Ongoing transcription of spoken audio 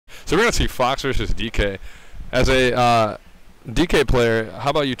So we're gonna see Fox versus DK. As a DK player, how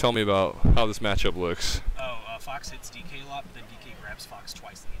about you tell me about how this matchup looks? Oh, Fox hits DK a lot, but then DK grabs Fox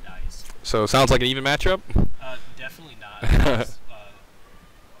twice and he dies. So it sounds like an even matchup? Definitely not.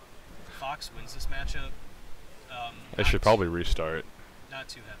 Fox wins this matchup. I should probably restart. Not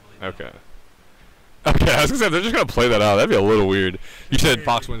too heavily. Okay. Okay, I was gonna say they're just gonna play that out. That'd be a little weird. You said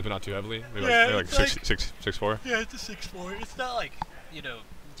Fox wins, but not too heavily. Maybe Yeah, like 6-4. Yeah, it's a 6-4. It's not like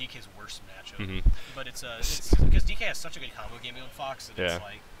DK's worst matchup, but it's because DK has such a good combo game with Fox that it's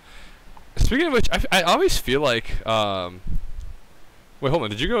like. Speaking of which, I always feel like wait, hold on.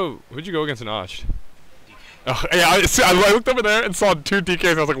 Who'd you go against in Osh? Oh, yeah, I looked over there and saw 2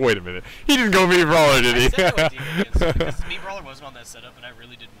 DKs. And I was like, wait a minute. He didn't go Meat Brawler, did he? I said I went DK because Meat Brawler wasn't on that setup, and I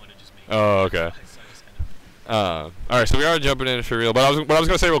really didn't want to just make. Oh, okay. All right, so we are jumping in for real. But what I was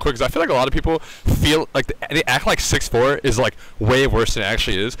gonna say real quick is I feel like a lot of people feel like they act like 6'4" is like way worse than it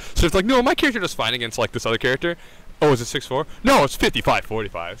actually is. So it's like, no, my character does fine against like this other character. Oh, is it 6'4"? No, it's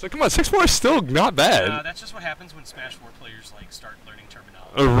 55-45. It's like, come on, 6'4" is still not bad. That's just what happens when Smash 4 players like start learning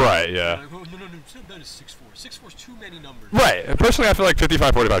terminology. Right, yeah. Like, oh, no, that is 6'4". 6'4 is too many numbers. Right. Personally, I feel like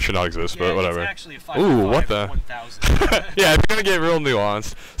 55-45 should not exist, but whatever. It's actually a 5 Ooh, what the? 1,000. Yeah, if you're gonna get real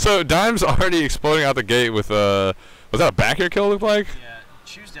nuanced. So Dime's already exploding out the gate with was that a back air kill? Looked like. Yeah,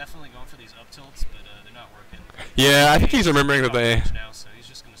 Chu's definitely going for these up tilts, but they're not working. Yeah, I think he's remembering that they. Now, so he's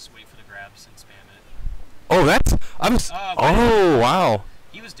just gonna wait for the grabs and spam it. Oh, that's. Oh, wow.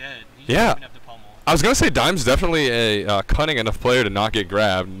 He was dead. He Yeah. didn't even have the pummel. I was gonna say Dime's definitely a cunning enough player to not get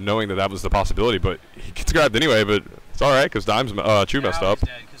grabbed, knowing that was the possibility. But he gets grabbed anyway. But it's all right because Dime's Chu messed up.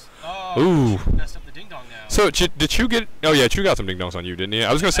 Ooh. Messed up the ding dong now. So did Chu get? Oh yeah, Chu got some ding dongs on you, didn't he?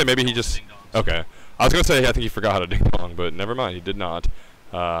 I was gonna say maybe he just. Okay. I was gonna say I think he forgot how to ding dong, but never mind. He did not.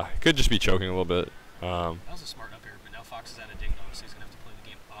 He could just be choking a little bit. That was a smart up air, but now Fox is at a ding dong, so he's gonna have to play the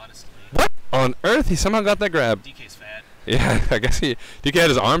game honestly. What on earth? He somehow got that grab. DK's fat. Yeah, I guess DK had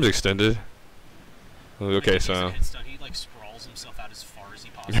his arms extended. Okay, so. He like sprawls himself out as far as he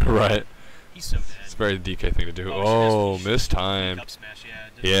possibly. Right. He's so dead. It's a very DK thing to do. Oh, missed time. Up smash,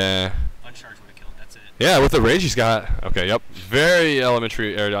 yeah. Uncharged would have killed. That's it. Yeah, with the rage he's got. Okay, yep. Very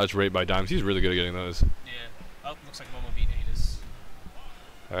elementary air dodge rate by Dimes. He's really good at getting those. Yeah. Oh, looks like Momo beat Adis.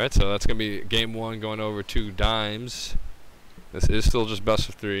 All right, so that's gonna be game 1 going over to Dimes. This is still just best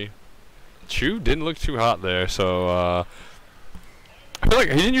of 3. Chu didn't look too hot there, so I feel like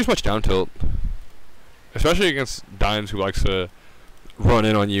he didn't use much down tilt, especially against Dimes, who likes to run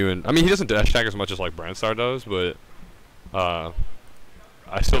in on you. And I mean, he doesn't dash attack as much as like Brandstar does, but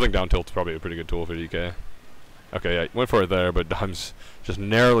I still think down tilt's probably a pretty good tool for DK. Okay, yeah, went for it there, but Dimes just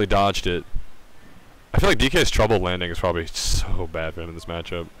narrowly dodged it. I feel like DK's trouble landing is probably so bad for him in this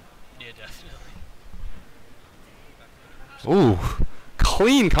matchup. Yeah, definitely. Ooh,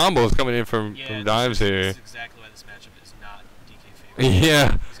 clean combos coming in from Dimes here. This is exactly why this matchup is not DK favorite.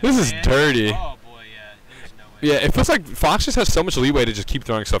 Yeah, this is dirty. Oh boy, yeah, there's no way. Yeah, it feels like Fox just has so much leeway to just keep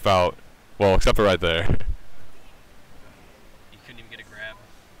throwing stuff out. Well, except for right there. You couldn't even get a grab.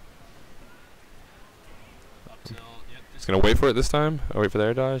 Up till, yep. He's gonna wait for it this time. Oh, wait for the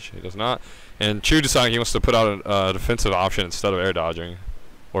air dodge. He does not. And Chu deciding he wants to put out a defensive option instead of air dodging,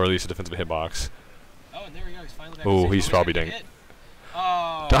 or at least a defensive hitbox. Oh, and there we go. He's finally back. Oh, he's probably dang.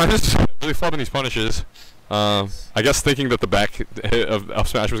 Oh. Dimes really flubbing these punishes. I guess thinking that the back hit of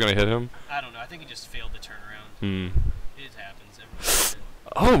Smash was gonna hit him. I don't know. I think he just failed the turnaround. It happens.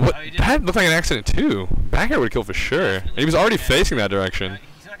 Oh, but that looked like an accident too. Back air would kill for sure. And he was already facing that direction.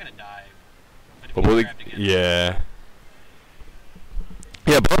 He's not gonna die. But will he? Yeah.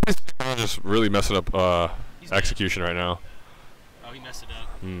 Yeah, both these are just really messing up execution right now. Oh, he messed it up.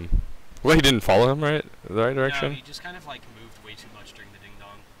 Well, he didn't follow him the right direction? No, he just kind of like moved way too much during the ding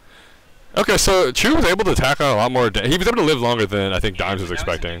dong. Okay, so Chu was able to attack on a lot more. He was able to live longer than I think Dimes was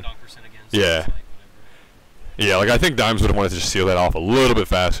expecting. Yeah. Yeah, like I think Dimes would have wanted to just seal that off a little bit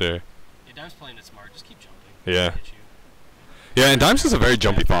faster. Yeah, Dimes playing it smart. Just keep jumping. Yeah. Yeah, and Dimes is a very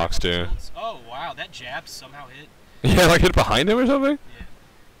jumpy Fox too. Oh wow, that jab somehow hit. Yeah, like hit behind him or something. Yeah.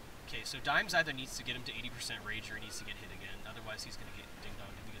 Okay, so Dimes either needs to get him to 80% rage or he needs to get hit again. Otherwise, he's gonna get ding dong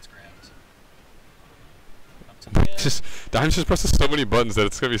if he gets grabbed. Dimes just presses so many buttons that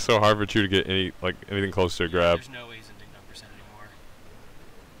it's gonna be so hard for Chu to get anything close to a grab. There's no way he's in ding dong percent anymore.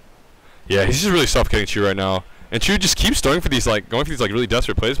 Yeah, he's just really suffocating Chu right now. And Chu just keeps going for these really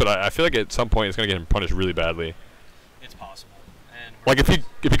desperate plays, but I feel like at some point it's gonna get him punished really badly. It's possible. And like if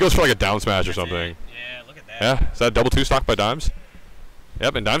he goes for like a down smash or something. Yeah, look at that. Yeah, is that double 2 stock by Dimes?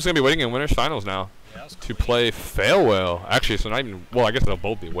 Yep, and Dimes is gonna be waiting in winners finals now to play Fail Well. Actually, so not even. Well, I guess they'll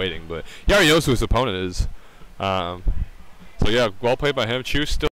both be waiting, but he already knows who his opponent is. So yeah, well played by him. Chu still.